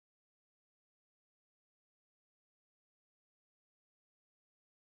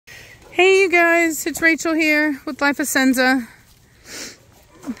Hey you guys, it's Rachel here with Life of Senza.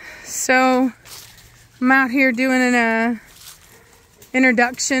 So I'm out here doing an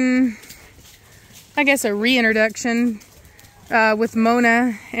introduction, I guess a reintroduction with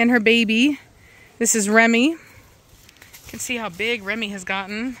Mona and her baby. This is Remy. You can see how big Remy has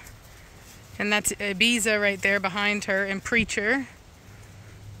gotten. And that's Ibiza right there behind her, and Preacher.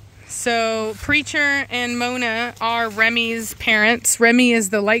 So Preacher and Mona are Remy's parents. Remy is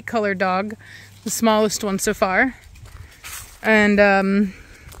the light colored dog, the smallest one so far. And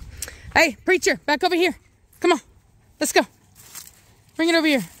hey, Preacher, back over here. Come on, let's go. Bring it over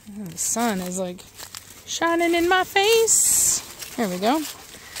here. Oh, the sun is like shining in my face. There we go.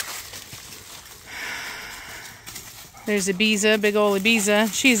 There's Ibiza, big old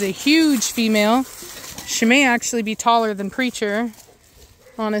Ibiza. She's a huge female. She may actually be taller than Preacher.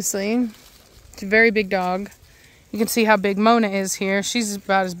 Honestly, it's a very big dog. You can see how big Mona is here. She's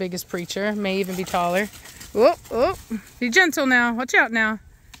about as big as Preacher, may even be taller. Oh, oh, be gentle now. Watch out now.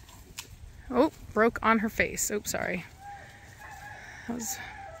 Oh, broke on her face. Oops, sorry.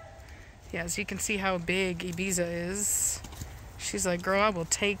 Yeah, as you can see how big Ibiza is. She's like, girl, I will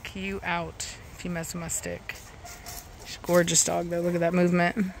take you out if you mess with my stick. She's a gorgeous dog, though. Look at that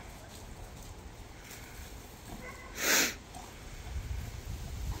movement.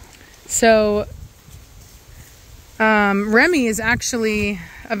 So, Remy is actually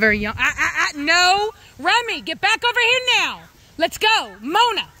a very young... No! Remy, get back over here now! Let's go!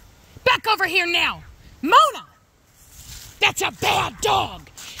 Mona! Back over here now! Mona! That's a bad dog!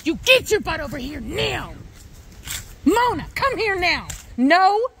 You get your butt over here now! Mona, come here now!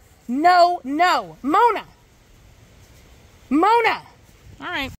 No! No! No! Mona! Mona!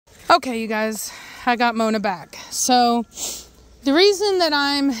 Alright. Okay, you guys. I got Mona back. So... the reason that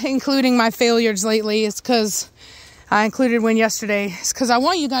I'm including my failures lately is because I included one yesterday. Is because I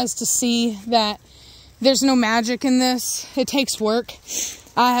want you guys to see that there's no magic in this. It takes work.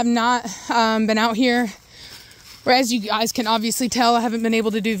 I have not been out here. Or as you guys can obviously tell, I haven't been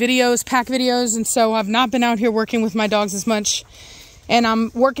able to do videos, pack videos. And so I've not been out here working with my dogs as much. And I'm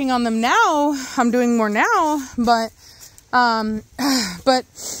working on them now. I'm doing more now. But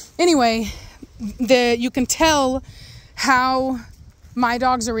anyway, you can tell how my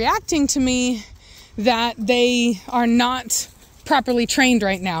dogs are reacting to me, that they are not properly trained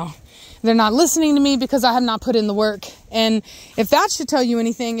right now. They're not listening to me because I have not put in the work. And if that should tell you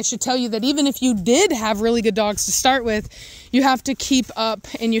anything, it should tell you that even if you did have really good dogs to start with, you have to keep up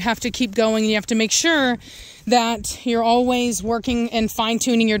and you have to keep going, and you have to make sure that you're always working and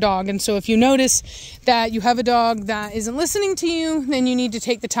fine-tuning your dog. And so if you notice that you have a dog that isn't listening to you, then you need to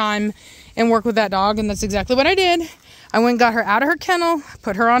take the time and work with that dog. And that's exactly what I did. I went and got her out of her kennel,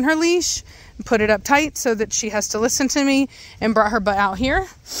 put her on her leash, put it up tight so that she has to listen to me, and brought her butt out here.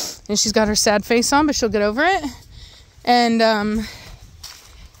 And she's got her sad face on, but she'll get over it. And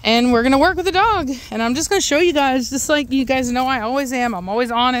we're going to work with the dog. And I'm just going to show you guys, just like you guys know I always am. I'm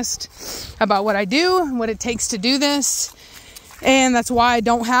always honest about what I do and what it takes to do this. And that's why I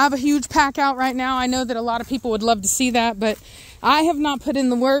don't have a huge pack out right now. I know that a lot of people would love to see that, but I have not put in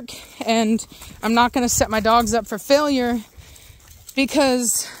the work, and I'm not going to set my dogs up for failure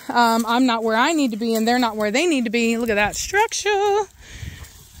because I'm not where I need to be and they're not where they need to be. Look at that structure.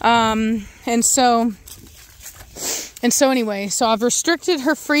 And so anyway, so I've restricted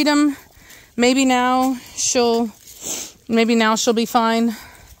her freedom. Maybe now she'll be fine.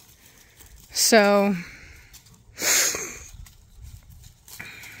 So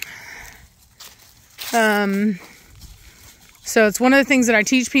so it's one of the things that I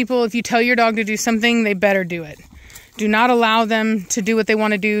teach people. If you tell your dog to do something, they better do it. Do not allow them to do what they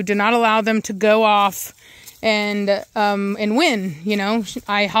want to do. Do not allow them to go off and win. You know,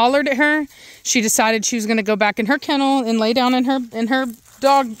 I hollered at her. She decided she was going to go back in her kennel and lay down in her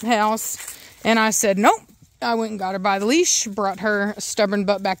dog house. And I said, nope. I went and got her by the leash, brought her stubborn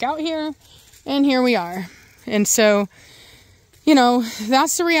butt back out here, and here we are. And so, you know,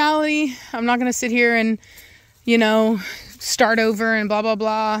 that's the reality. I'm not going to sit here and, you know, start over and blah, blah,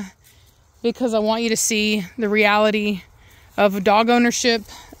 blah, because I want you to see the reality of dog ownership,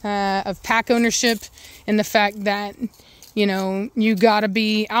 of pack ownership, and the fact that, you know, you got to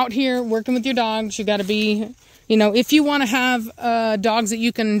be out here working with your dogs. You got to be, you know, if you want to have dogs that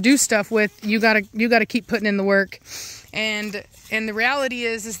you can do stuff with, you got to keep putting in the work. And the reality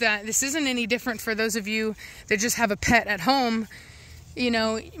is that this isn't any different for those of you that just have a pet at home. You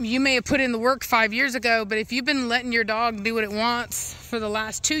know, you may have put in the work 5 years ago, but if you've been letting your dog do what it wants for the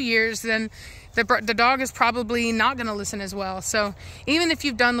last 2 years, then the dog is probably not going to listen as well. So even if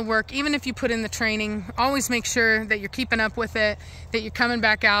you've done the work, even if you put in the training, always make sure that you're keeping up with it, that you're coming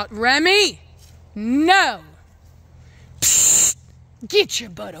back out. Remy, no. Psst, get your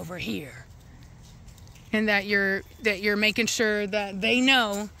butt over here. And that you're making sure that they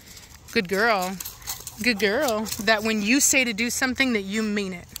know, good girl, that when you say to do something, that you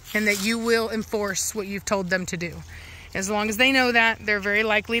mean it and that you will enforce what you've told them to do. As long as they know that, they're very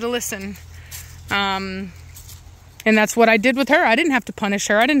likely to listen. And that's what I did with her. I didn't have to punish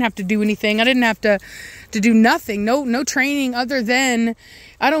her. I didn't have to do anything. I didn't have to do nothing. No training other than,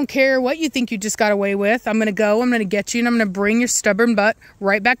 I don't care what you think you just got away with. I'm going to go, I'm going to get you, and I'm going to bring your stubborn butt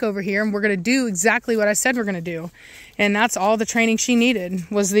right back over here. And we're going to do exactly what I said we're going to do. And that's all the training she needed,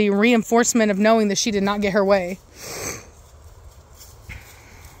 was the reinforcement of knowing that she did not get her way.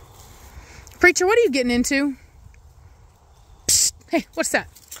 Preacher, what are you getting into? Psst. Hey, what's that?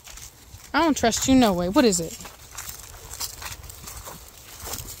 I don't trust you, no way. What is it?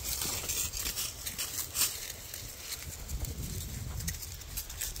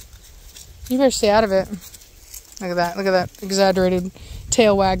 You better stay out of it. Look at that. Look at that exaggerated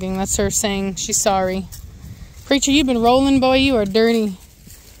tail wagging. That's her saying she's sorry. Preacher, you've been rolling, boy. You are dirty.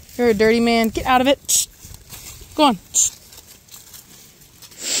 You're a dirty man. Get out of it. Go on.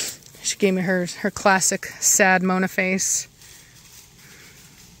 She gave me her classic sad Mona face.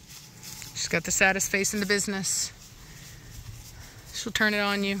 She's got the saddest face in the business. She'll turn it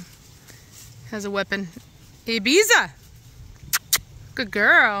on you. Has a weapon. Ibiza! Good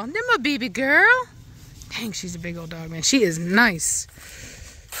girl. Them a baby girl. Dang, she's a big old dog, man. She is nice.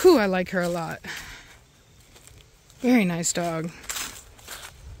 Whew, I like her a lot. Very nice dog.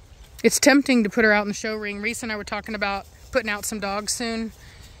 It's tempting to put her out in the show ring. Reese and I were talking about putting out some dogs soon.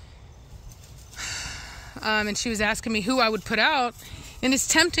 And she was asking me who I would put out. And it's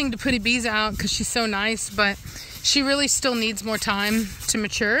tempting to put Ibiza out because she's so nice, but she really still needs more time to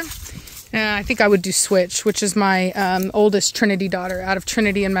mature. I think I would do Switch, which is my oldest Trinity daughter out of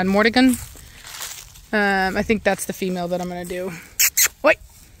Trinity and Madmortigan. I think that's the female that I'm going to do. Wait.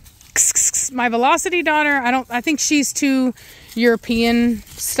 My Velocity daughter, I think she's too European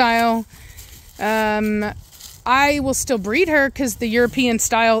style. I will still breed her because the European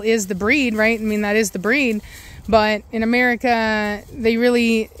style is the breed, right? I mean, that is the breed. But in America, they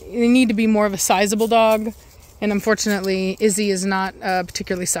need to be more of a sizable dog. And unfortunately, Izzy is not a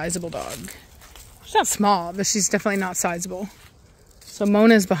particularly sizable dog. She's not small, but she's definitely not sizable. So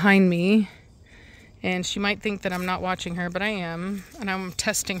Mona's behind me. And she might think that I'm not watching her, but I am. And I'm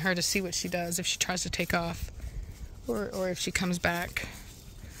testing her to see what she does if she tries to take off. Or if she comes back.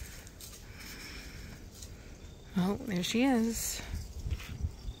 Oh, there she is.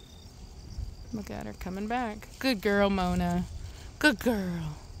 Look at her coming back. Good girl, Mona. Good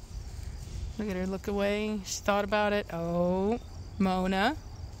girl. Look at her look away. She thought about it. Oh, Mona.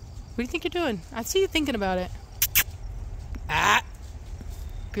 What do you think you're doing? I see you thinking about it. Ah.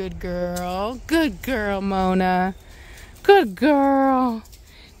 Good girl. Good girl, Mona. Good girl.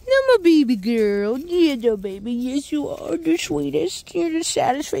 I'm a baby girl. Yeah, no, baby. Yes, you are the sweetest. You're the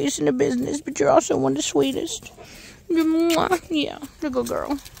saddest face in the business, but you're also one of the sweetest. Yeah, the good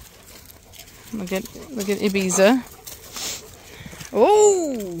girl. Look at Ibiza.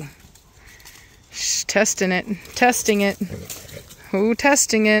 Oh, she's testing it. Oh,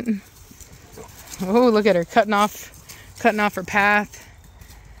 testing it. Oh, look at her cutting off her path.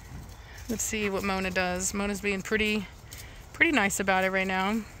 Let's see what Mona does. Mona's being pretty nice about it right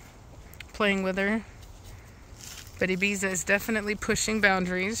now. Playing with her. But Ibiza is definitely pushing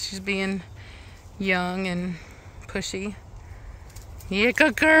boundaries. She's being young and pushy. Yeah,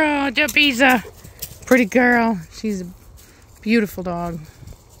 good girl, Ibiza. Pretty girl. She's a beautiful dog.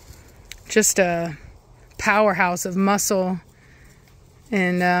 Just a powerhouse of muscle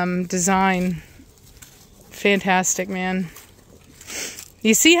and design. Fantastic, man.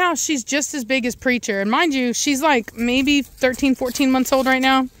 You see how she's just as big as Preacher. And mind you, she's like maybe 13, 14 months old right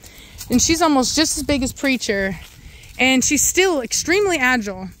now. And she's almost just as big as Preacher. And she's still extremely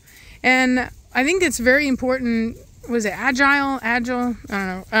agile. And I think it's very important. Was it agile? I don't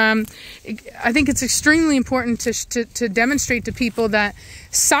know. I think it's extremely important to demonstrate to people that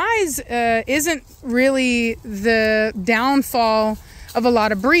size isn't really the downfall of a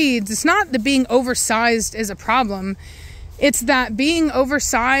lot of breeds. It's not that being oversized is a problem. It's that being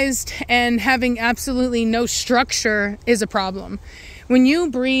oversized and having absolutely no structure is a problem. When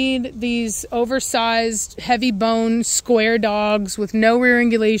you breed these oversized, heavy bone, square dogs with no rear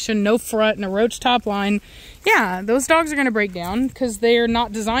angulation, no front, and a roach top line, yeah, those dogs are going to break down because they are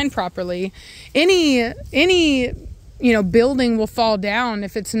not designed properly. Any you know, building will fall down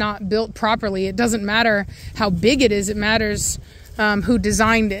if it's not built properly. It doesn't matter how big it is. It matters who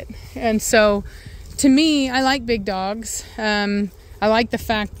designed it. And so to me, I like big dogs. I like the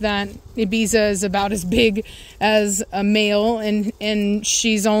fact that Ibiza is about as big as a male, and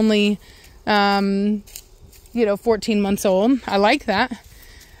she's only, you know, 14 months old. I like that.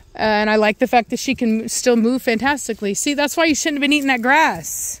 And I like the fact that she can still move fantastically. See, that's why you shouldn't have been eating that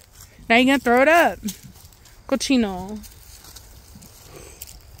grass. Now you're going to throw it up. Cochino.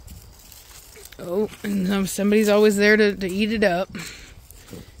 Oh, and somebody's always there to eat it up.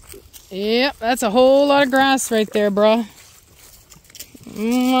 Yep, that's a whole lot of grass right there, bruh. I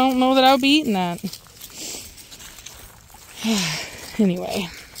don't know that I would be eating that. Anyway.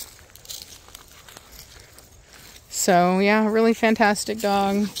 So, yeah, really fantastic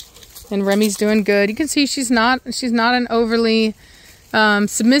dog. And Remy's doing good. You can see she's not an overly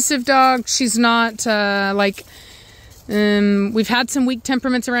submissive dog. She's not we've had some weak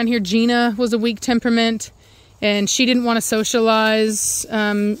temperaments around here. Gina was a weak temperament, and she didn't want to socialize.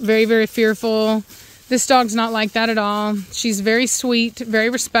 Very, very fearful. This dog's not like that at all. She's very sweet, very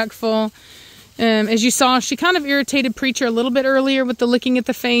respectful. As you saw, she kind of irritated Preacher a little bit earlier with the licking at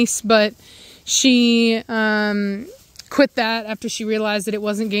the face, but she quit that after she realized that it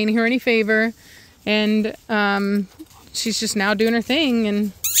wasn't gaining her any favor. And she's just now doing her thing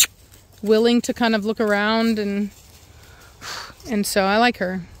and willing to kind of look around. And so I like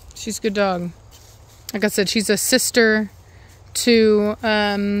her. She's a good dog. Like I said, she's a sister to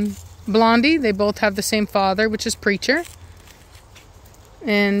Blondie. They both have the same father, which is Preacher.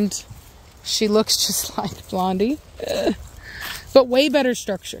 And she looks just like Blondie. But way better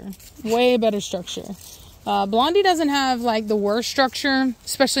structure. Way better structure. Blondie doesn't have like the worst structure,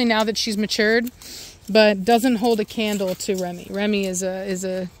 especially now that she's matured, but doesn't hold a candle to Remy. Remy is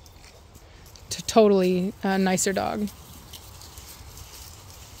a totally nicer dog.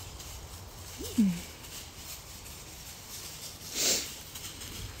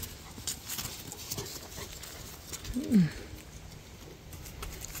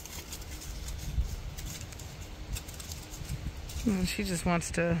 She just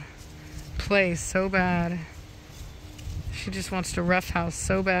wants to play so bad. She just wants to roughhouse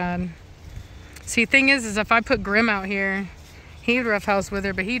so bad. See, thing is if I put Grim out here, he'd roughhouse with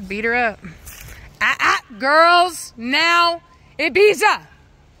her, but he'd beat her up. Girls, now, Ibiza,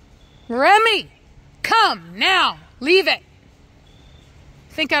 Remy, come now, leave it.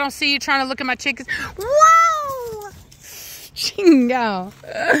 Think I don't see you trying to look at my chickens? Whoa! Chingo.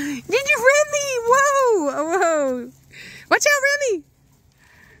 Did you, Remy? Whoa, whoa. Watch out, Remy.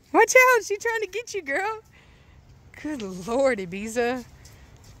 Watch out. She's trying to get you, girl. Good Lord, Ibiza.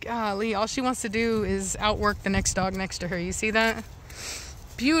 Golly, all she wants to do is outwork the next dog next to her. You see that?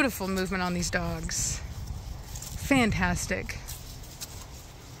 Beautiful movement on these dogs. Fantastic.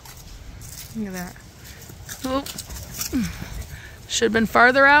 Look at that. Oh. Should have been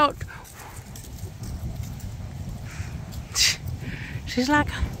farther out. She's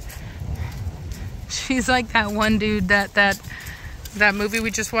like that one dude that movie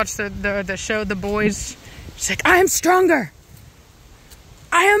we just watched, the show The Boys. She's like, I am stronger.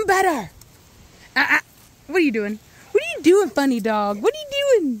 I am better. What are you doing? What are you doing, funny dog? What are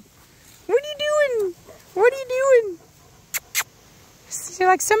you doing? What are you doing? What are you doing? She's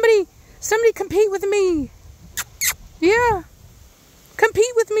like, somebody compete with me. Yeah.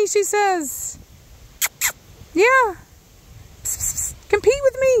 Compete with me, she says. Yeah. Psst, psst, psst. Compete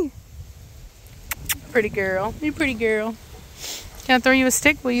with me. Pretty girl. You pretty girl. Can I throw you a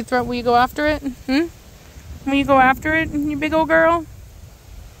stick? Will you go after it? Will you go after it, you big old girl?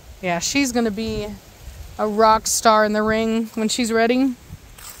 Yeah, she's gonna be a rock star in the ring when she's ready.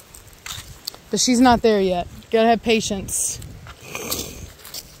 But she's not there yet. Gotta have patience.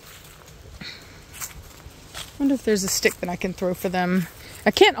 Wonder if there's a stick that I can throw for them.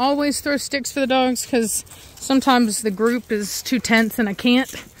 I can't always throw sticks for the dogs because sometimes the group is too tense and I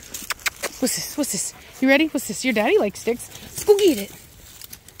can't. What's this? What's this? You ready? What's this? Your daddy likes sticks. Let's go get it.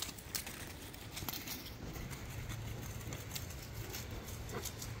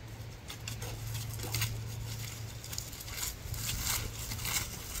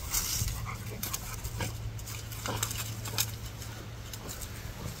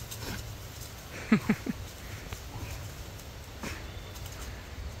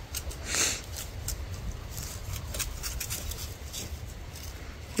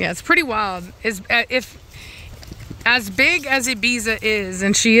 Yeah, it's pretty wild. If as big as Ibiza is,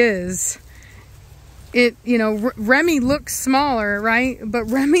 and she is, Remy looks smaller, right? But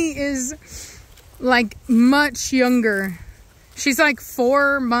Remy is like much younger. She's like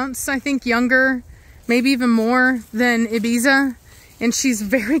 4 months, I think, younger maybe even more than Ibiza, and she's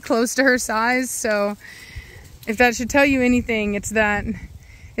very close to her size. So if that should tell you anything, it's that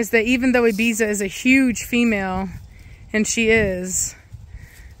even though Ibiza is a huge female, and she is,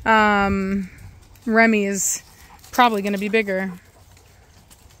 Remy is probably going to be bigger.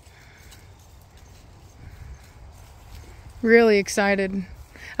 Really excited.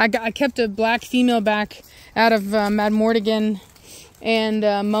 I kept a black female back out of Mad Mortigan and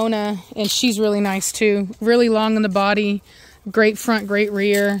Mona, and she's really nice too. Really long in the body, great front, great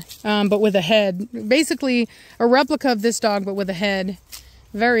rear, but with a head. Basically a replica of this dog, but with a head.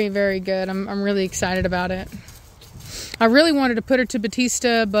 Very, very good. I'm really excited about it. I really wanted to put her to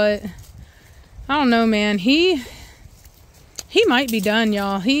Batista, but I don't know, man. He might be done,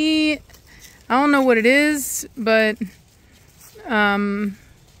 y'all. I don't know what it is, but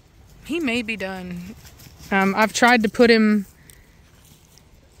he may be done. I've tried to put him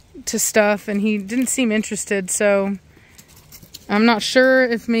to stuff and he didn't seem interested, so I'm not sure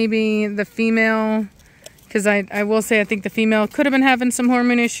if maybe the female, because I will say I think the female could have been having some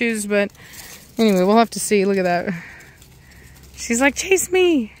hormone issues, but anyway, we'll have to see. Look at that. She's like, chase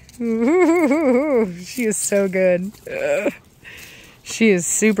me. Ooh, she is so good. Ugh. She is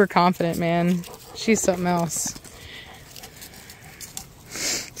super confident, man. She's something else.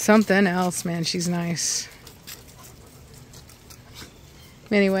 Something else, man. She's nice.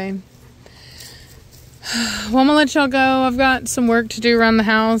 Anyway. Well, I'm gonna let y'all go. I've got some work to do around the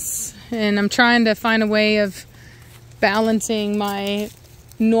house, and I'm trying to find a way of balancing my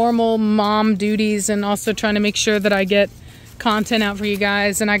normal mom duties and also trying to make sure that I get content out for you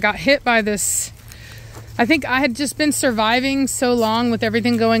guys. And I got hit by this. I think I had just been surviving so long with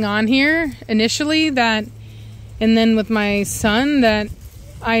everything going on here initially that, and then with my son, that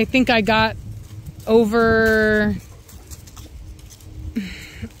I think I got over,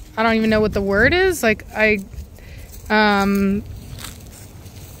 I don't even know what the word is. Like I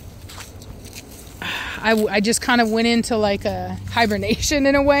just kind of went into like a hibernation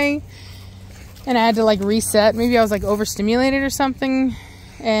in a way, and I had to like reset. Maybe I was like overstimulated or something,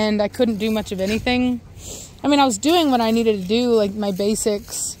 and I couldn't do much of anything. I mean, I was doing what I needed to do, like my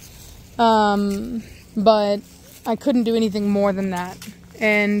basics, but I couldn't do anything more than that.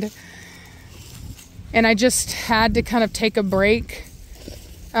 And I just had to kind of take a break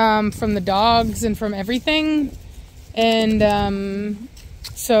from the dogs and from everything. And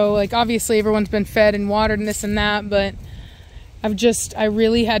so like obviously everyone's been fed and watered and this and that, but I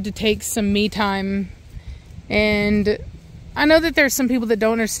really had to take some me time. And I know that there's some people that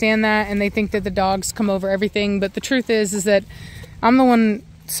don't understand that and they think that the dogs come over everything, but the truth is that I'm the one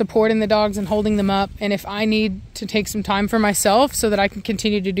supporting the dogs and holding them up, and if I need to take some time for myself so that I can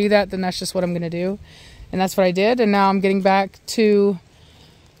continue to do that, then that's just what I'm going to do. And that's what I did, and now I'm getting back to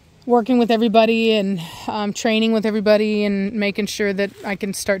working with everybody and training with everybody and making sure that I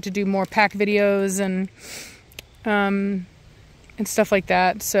can start to do more pack videos and stuff like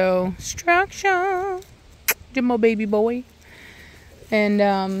that. So structure, my baby boy.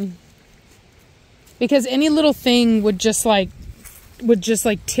 And because any little thing would just like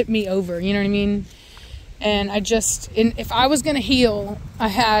tip me over, you know what I mean? And if I was going to heal, I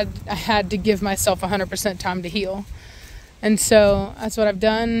had to give myself 100% time to heal. And so that's what I've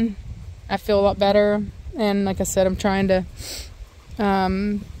done. I feel a lot better. And like I said, I'm trying to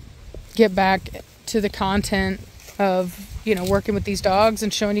get back to the content of, working with these dogs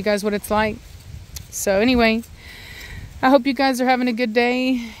and showing you guys what it's like. So anyway, I hope you guys are having a good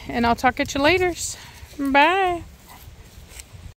day, and I'll talk at you later. Bye.